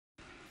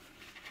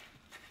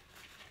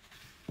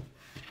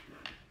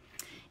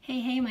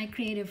Hey, my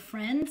creative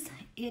friends.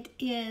 It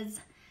is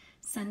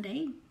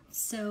Sunday,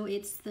 so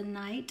it's the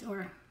night,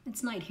 or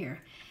it's night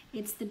here.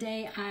 It's the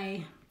day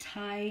I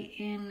tie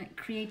in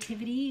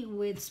creativity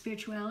with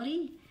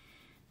spirituality,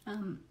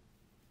 and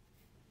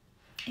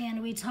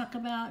we talk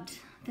about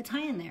the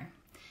tie-in there.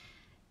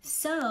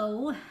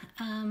 So,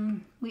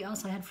 we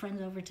also had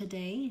friends over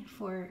today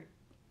for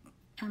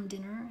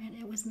dinner, and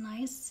it was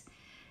nice.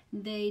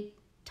 They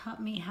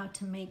taught me how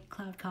to make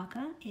cloud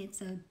caca.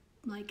 It's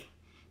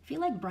if you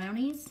like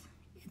brownies,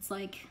 it's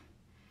like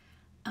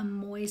a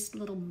moist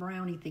little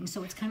brownie thing.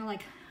 So it's kind of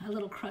like a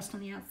little crust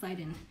on the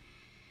outside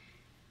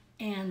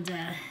and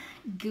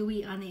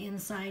gooey on the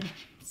inside.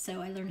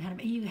 So I learned how to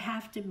make it. You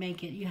have to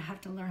make it. You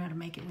have to learn how to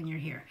make it when you're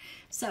here.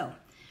 So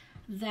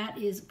that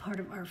is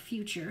part of our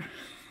future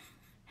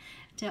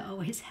to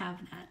always have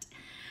that.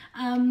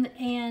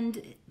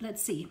 And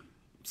let's see.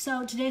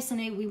 So today's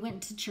Sunday, we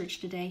went to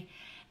church today.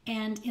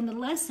 And in the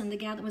lesson, the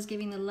gal that was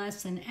giving the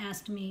lesson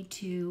asked me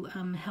to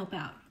help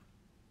out.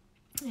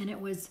 And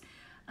it was,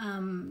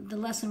 the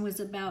lesson was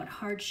about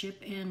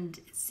hardship and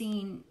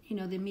seeing,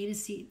 the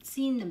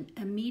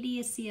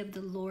immediacy of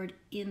the Lord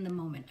in the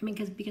moment. I mean,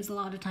 because a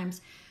lot of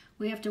times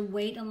we have to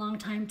wait a long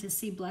time to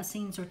see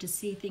blessings or to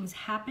see things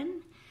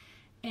happen.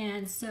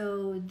 And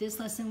so this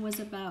lesson was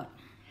about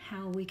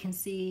how we can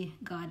see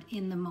God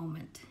in the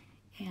moment.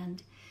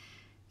 And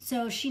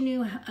so she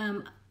knew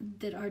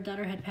that our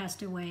daughter had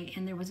passed away,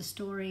 and there was a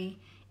story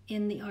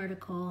in the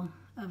article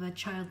of a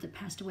child that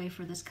passed away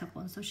for this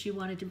couple. And so she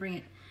wanted to bring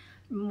it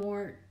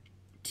more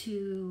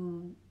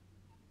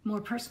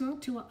personal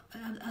to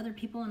other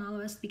people and all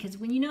of us, because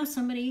when you know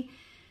somebody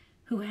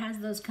who has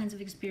those kinds of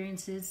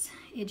experiences,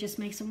 it just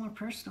makes it more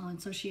personal. And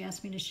so she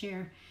asked me to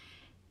share.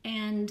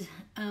 And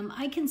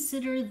I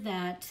consider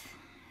that,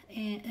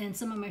 and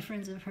some of my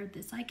friends have heard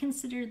this, I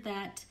consider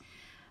that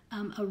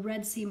a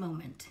Red Sea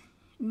moment.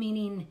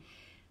 Meaning,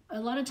 a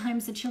lot of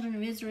times the children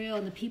of Israel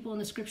and the people in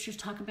the scriptures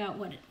talk about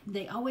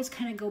they always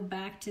kind of go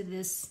back to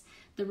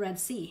the Red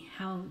Sea.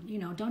 How,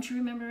 don't you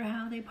remember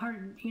how they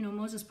parted,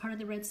 Moses parted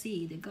the Red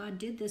Sea, that God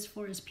did this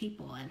for his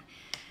people.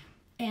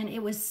 And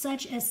it was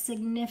such a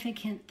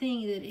significant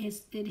thing that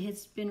it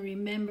has been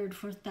remembered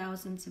for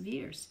thousands of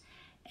years.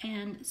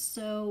 And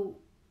so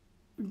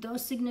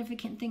those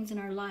significant things in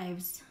our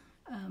lives,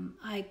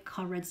 I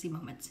call Red Sea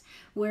moments,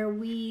 where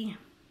we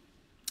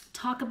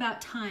talk about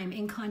time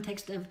in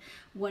context of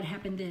what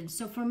happened then.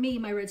 So for me,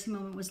 my Red Sea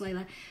moment was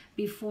Layla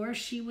before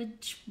she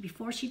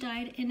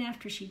died and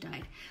after she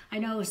died. I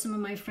know some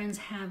of my friends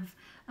have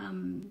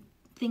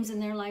things in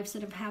their lives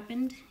that have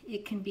happened.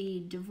 It can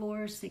be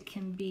divorce, it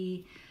can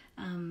be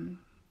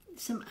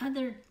some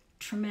other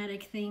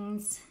traumatic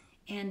things,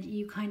 and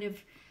you kind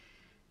of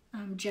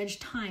judge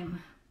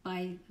time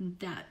by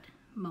that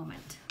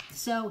moment.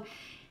 So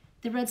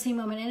the Red Sea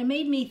moment, and it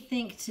made me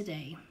think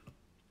today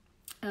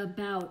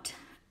about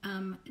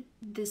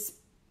this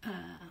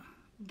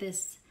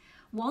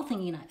wall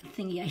thingy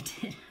I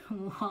did,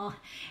 wall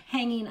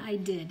hanging I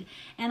did,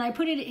 and I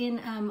put it in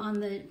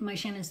on my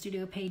Shannon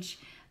Studio page,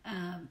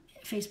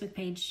 Facebook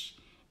page,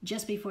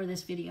 just before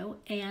this video,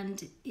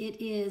 and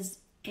it is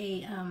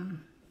a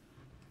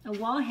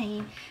wall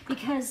hanging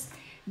because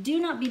do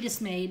not be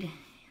dismayed.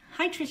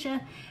 Hi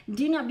Trisha,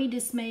 do not be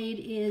dismayed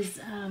is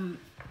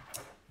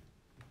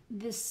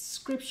this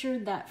scripture,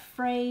 that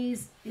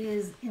phrase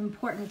is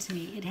important to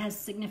me. It has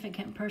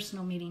significant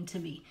personal meaning to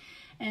me.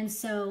 And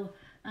so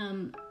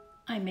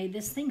I made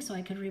this thing so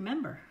I could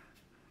remember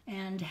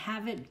and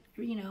have it,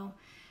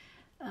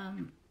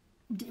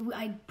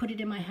 I put it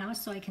in my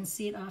house so I can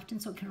see it often,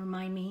 so it can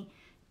remind me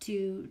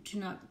to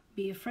not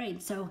be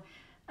afraid. So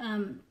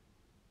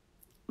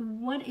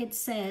what it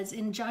says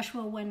in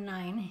Joshua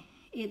 1:9,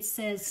 it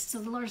says,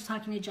 so the Lord is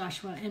talking to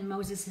Joshua and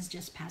Moses has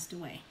just passed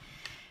away.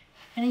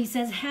 And he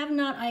says, have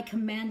not I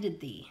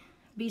commanded thee?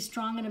 Be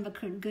strong and of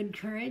a good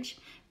courage.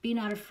 Be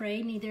not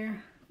afraid,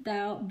 neither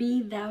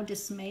be thou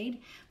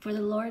dismayed. For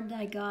the Lord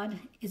thy God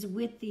is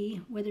with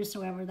thee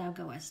whithersoever thou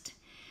goest.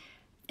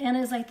 And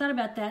as I thought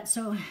about that,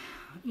 so,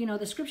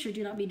 the scripture,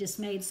 do not be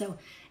dismayed. So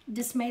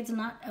dismayed is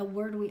not a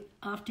word we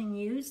often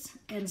use.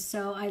 And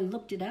so I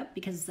looked it up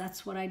because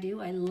that's what I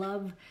do. I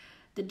love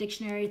the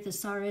dictionary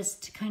thesaurus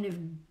to kind of,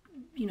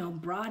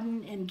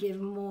 broaden and give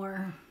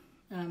more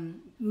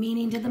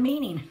meaning to the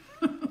meaning.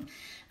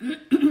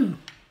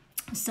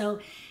 So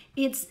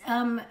it's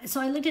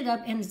so I looked it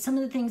up, and some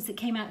of the things that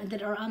came out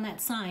that are on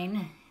that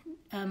sign,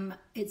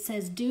 it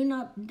says,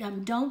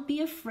 don't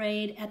be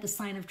afraid at the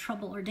sign of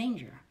trouble or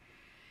danger.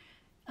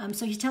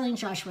 So he's telling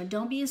Joshua,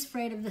 don't be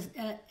afraid of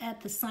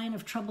at the sign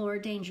of trouble or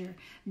danger.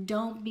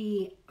 Don't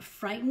be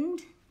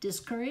frightened,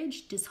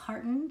 discouraged,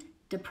 disheartened,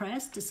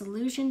 depressed,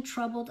 disillusioned,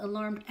 troubled,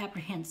 alarmed,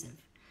 apprehensive.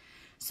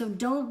 So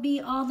don't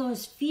be all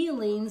those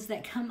feelings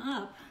that come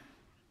up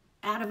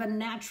out of a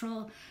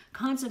natural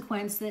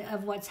consequence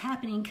of what's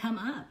happening come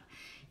up.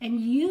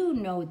 And you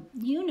know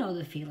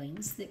the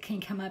feelings that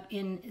can come up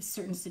in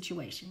certain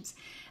situations.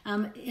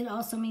 It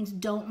also means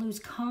don't lose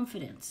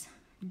confidence.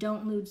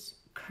 Don't lose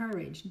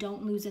courage.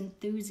 Don't lose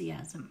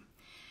enthusiasm.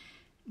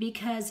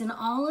 Because in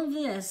all of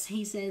this,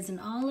 he says, in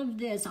all of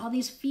this, all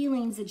these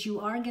feelings that you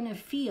are going to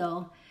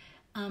feel,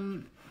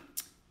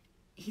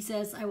 he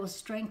says, I will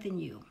strengthen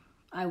you.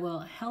 I will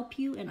help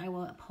you and I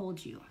will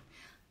uphold you.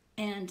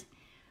 And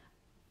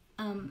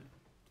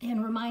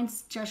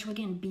reminds Joshua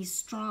again, be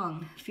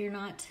strong, fear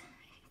not,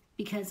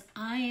 because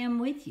I am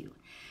with you.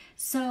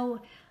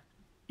 So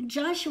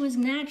Joshua's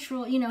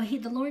natural,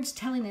 the Lord's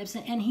telling them,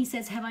 and he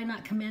says, have I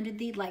not commanded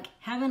thee? Like,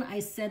 haven't I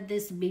said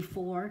this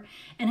before?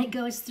 And it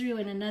goes through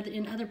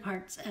in other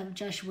parts of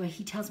Joshua,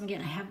 he tells him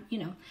again, I have,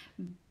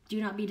 do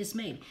not be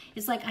dismayed.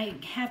 It's like, I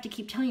have to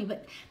keep telling you.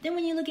 But then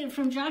when you look at it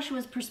from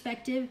Joshua's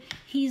perspective,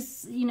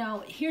 he's,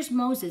 here's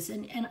Moses,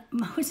 and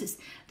Moses,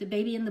 the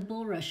baby in the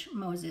bulrush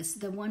Moses,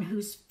 the one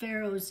who's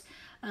Pharaoh's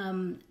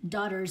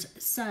daughter's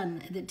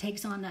son that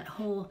takes on that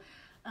whole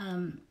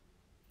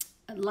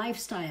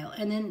lifestyle,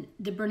 and then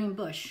the burning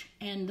bush,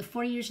 and the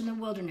 40 years in the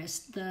wilderness,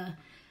 the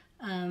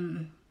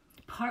 10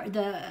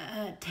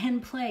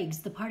 plagues,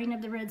 the parting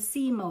of the Red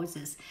Sea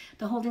Moses,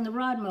 the holding the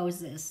rod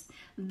Moses,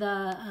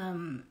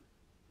 the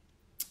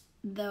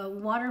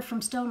water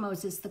from stone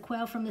Moses, the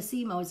quail from the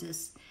sea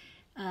Moses,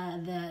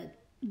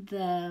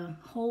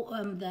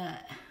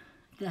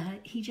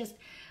 he just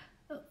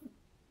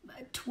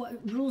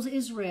rules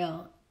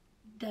Israel,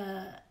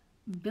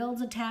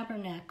 builds a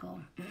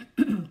tabernacle,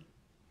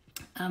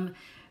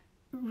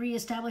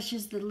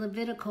 reestablishes the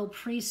Levitical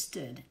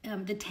priesthood,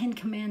 the 10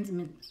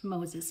 Commandments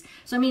Moses.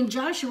 So,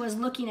 Joshua is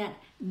looking at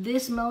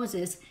this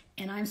Moses,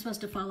 and I'm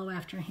supposed to follow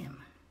after him.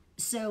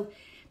 So,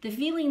 the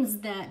feelings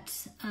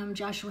that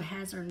Joshua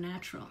has are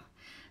natural.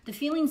 The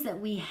feelings that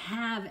we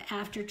have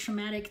after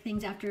traumatic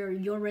things, after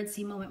your Red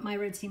Sea moment, my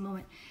Red Sea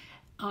moment,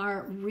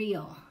 are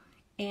real.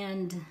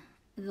 And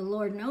the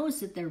Lord knows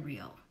that they're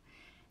real.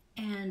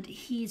 And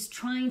he's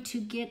trying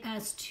to get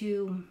us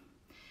to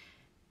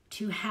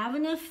have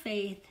enough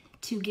faith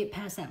to get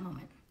past that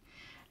moment.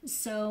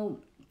 So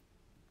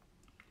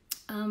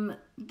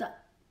the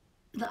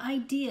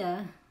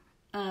idea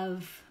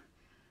of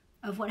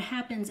what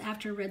happens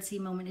after a Red Sea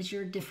moment is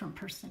you're a different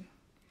person.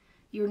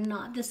 You're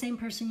not the same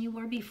person you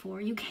were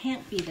before. You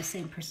can't be the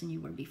same person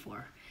you were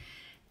before.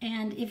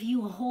 And if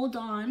you hold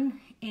on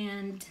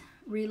and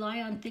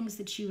rely on things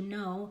that you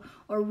know,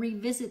 or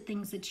revisit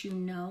things that you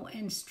know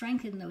and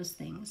strengthen those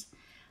things,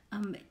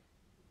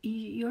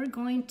 you're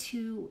going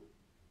to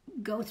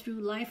go through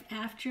life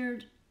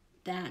after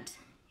that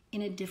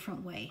in a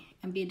different way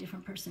and be a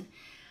different person.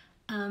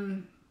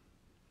 Our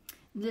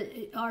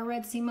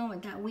Red Sea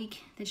moment, that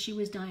week that she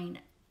was dying,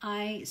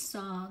 I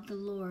saw the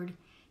Lord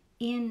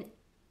in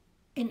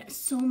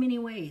so many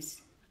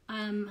ways.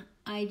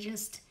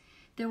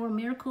 There were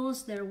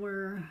miracles, there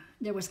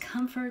was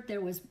comfort, there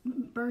was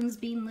burdens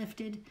being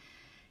lifted.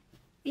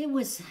 It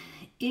was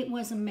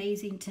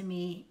amazing to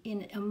me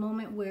in a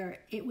moment where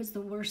it was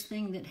the worst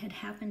thing that had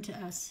happened to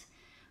us,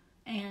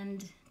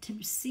 and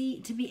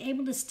to be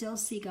able to still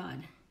see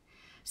God.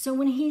 So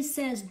when he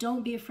says,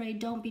 don't be afraid,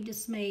 don't be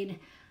dismayed,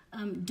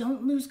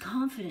 don't lose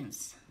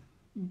confidence,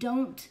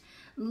 don't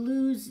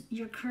lose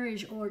your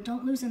courage, or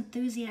don't lose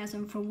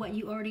enthusiasm for what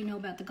you already know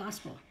about the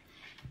gospel.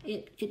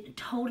 It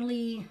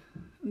totally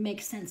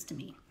makes sense to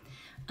me.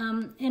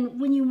 And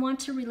when you want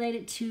to relate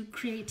it to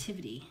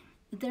creativity,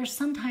 there's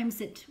sometimes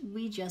that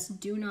we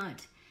just do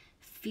not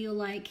feel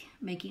like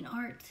making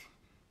art,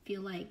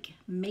 feel like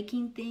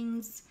making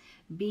things,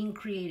 being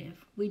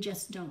creative. We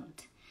just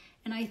don't.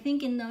 And I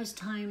think in those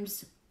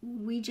times,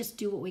 we just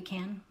do what we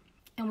can,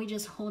 and we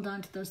just hold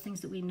on to those things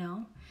that we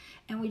know,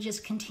 and we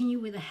just continue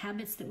with the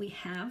habits that we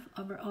have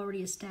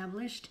already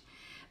established,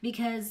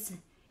 because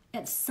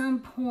at some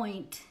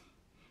point,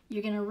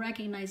 you're going to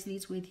recognize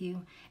these with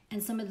you,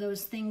 and some of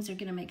those things are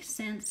going to make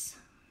sense.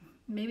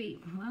 Maybe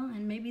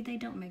they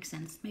don't make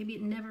sense. Maybe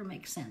it never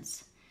makes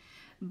sense.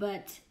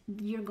 But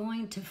you're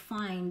going to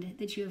find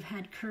that you have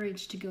had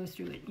courage to go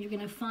through it. You're going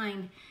to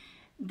find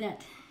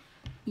that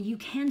you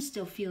can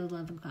still feel the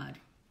love of God,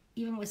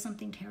 even with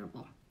something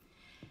terrible,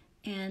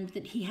 and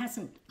that he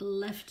hasn't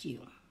left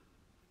you.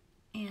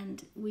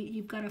 And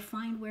you've got to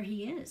find where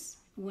he is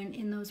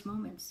in those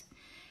moments.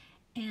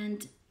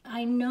 And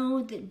I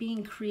know that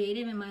being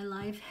creative in my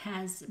life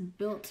has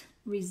built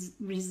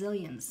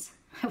resilience.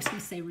 I was going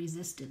to say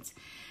resistance.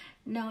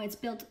 No, it's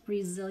built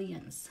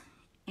resilience.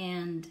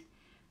 And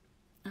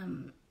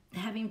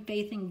having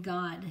faith in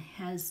God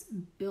has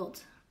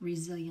built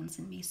resilience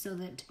in me, so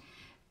that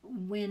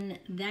when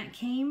that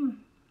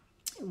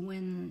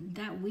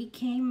week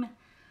came,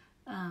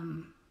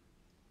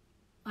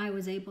 I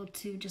was able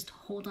to just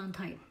hold on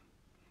tight.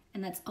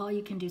 And that's all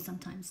you can do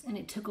sometimes. And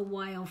it took a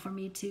while for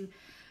me to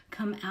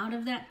come out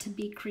of that to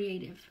be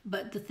creative.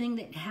 But the thing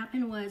that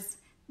happened was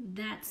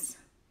that's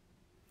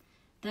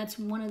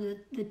one of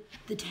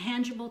the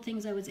tangible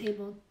things I was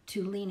able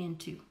to lean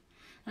into.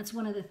 That's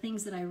one of the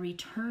things that I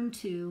returned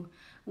to,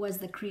 was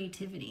the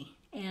creativity,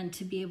 and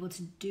to be able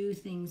to do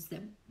things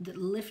that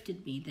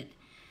lifted me,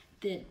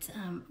 that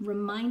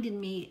reminded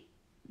me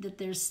that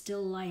there's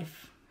still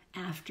life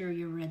after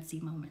your Red Sea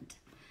moment,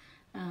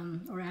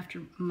 or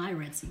after my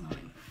Red Sea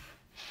moment.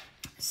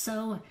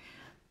 So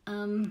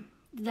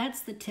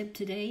that's the tip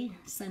today,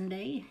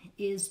 Sunday,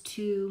 is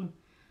to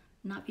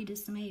not be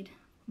dismayed.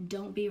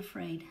 Don't be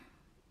afraid.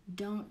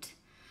 Don't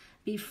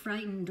be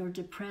frightened or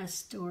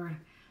depressed or,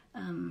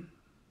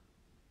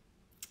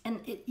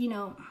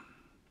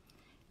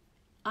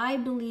 I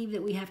believe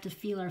that we have to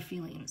feel our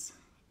feelings.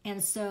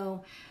 And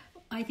so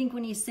I think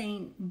when he's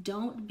saying,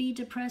 don't be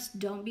depressed,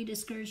 don't be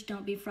discouraged,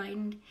 don't be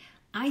frightened,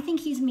 I think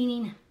he's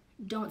meaning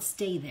don't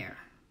stay there.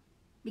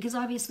 Because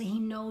obviously he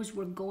knows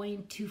we're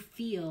going to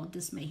feel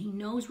dismay. He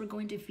knows we're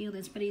going to feel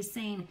this, but he's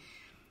saying,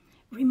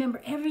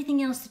 remember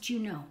everything else that you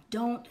know.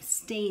 Don't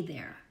stay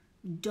there.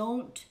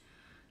 Don't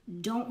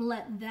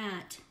let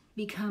that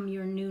become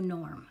your new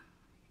norm.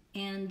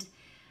 And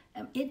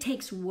it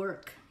takes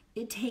work.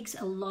 It takes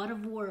a lot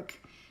of work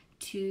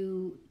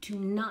to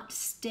not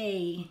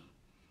stay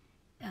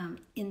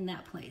in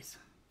that place.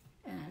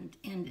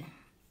 And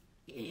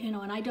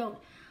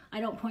I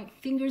don't point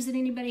fingers at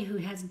anybody who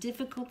has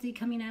difficulty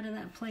coming out of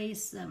that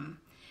place.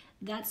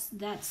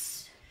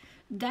 That's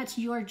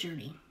your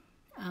journey.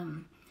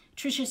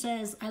 Tricia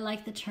says, I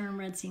like the term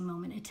Red Sea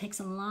moment. It takes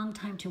a long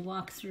time to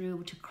walk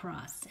through, to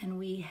cross, and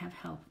we have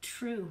help.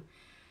 True.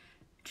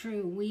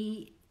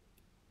 We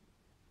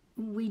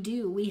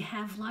do. We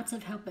have lots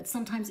of help, but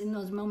sometimes in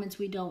those moments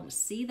we don't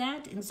see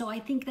that. And so I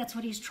think that's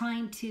what he's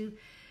trying to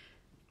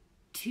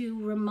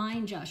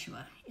remind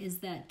Joshua, is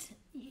that,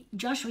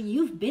 Joshua,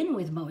 you've been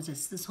with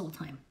Moses this whole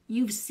time.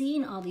 You've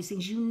seen all these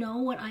things. You know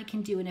what I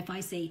can do. And if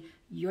I say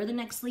you're the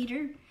next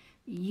leader,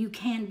 you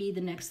can be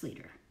the next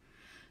leader.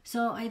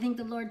 So I think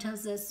the Lord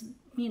tells us,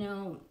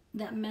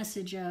 that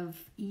message of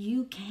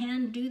you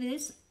can do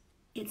this.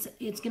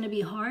 It's going to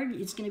be hard.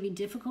 It's going to be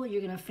difficult.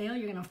 You're going to fail.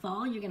 You're going to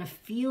fall. You're going to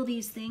feel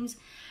these things,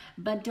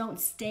 but don't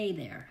stay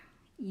there.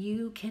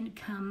 You can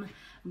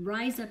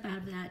rise up out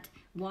of that,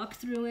 walk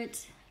through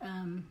it,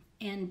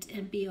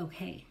 and be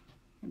okay.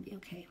 And be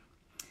okay.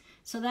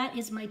 So that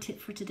is my tip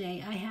for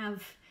today. I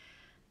have,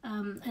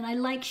 and I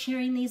like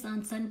sharing these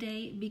on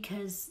Sunday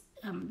because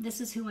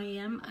this is who I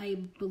am. I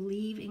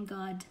believe in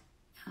God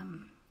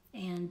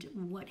and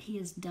what he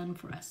has done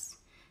for us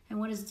and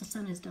what his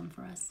son has done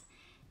for us.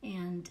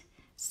 And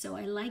so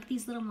I like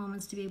these little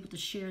moments to be able to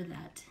share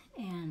that,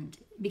 and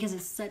because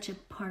it's such a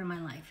part of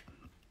my life.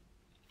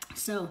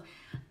 So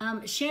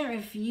share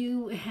if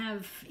you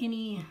have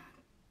any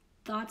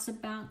thoughts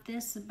about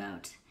this,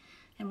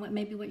 and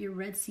what your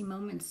Red Sea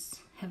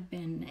moments have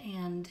been,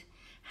 and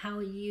how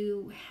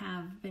you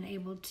have been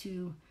able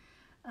to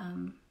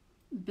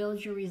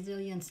build your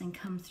resilience and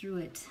come through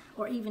it.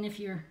 Or even if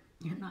you're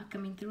not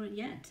coming through it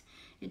yet.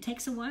 It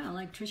takes a while,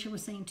 like Tricia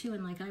was saying too,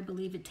 and like I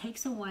believe it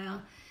takes a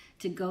while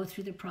to go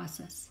through the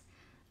process.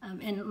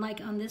 And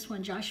like on this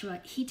one, Joshua,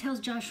 he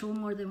tells Joshua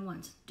more than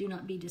once, do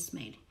not be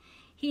dismayed.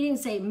 He didn't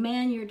say,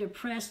 man, you're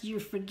depressed, you're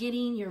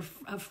forgetting, you're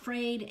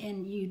afraid,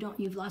 and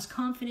you've lost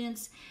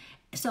confidence,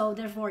 so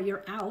therefore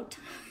you're out.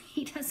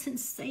 He doesn't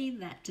say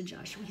that to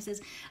Joshua. He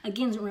says,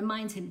 again, it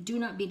reminds him, do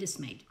not be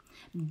dismayed.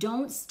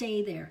 Don't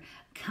stay there.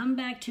 Come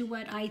back to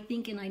what I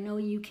think and I know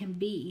you can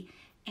be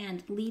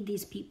and lead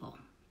these people.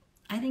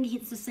 I think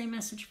it's the same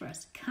message for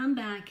us. Come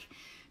back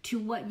to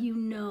what you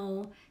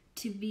know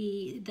to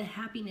be the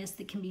happiness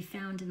that can be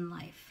found in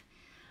life.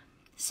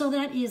 So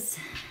that is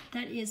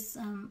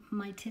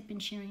my tip in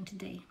sharing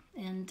today.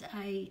 And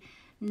I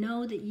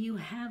know that you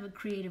have a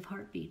creative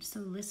heartbeat. So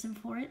listen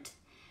for it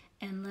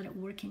and let it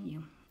work in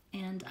you.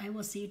 And I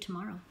will see you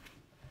tomorrow.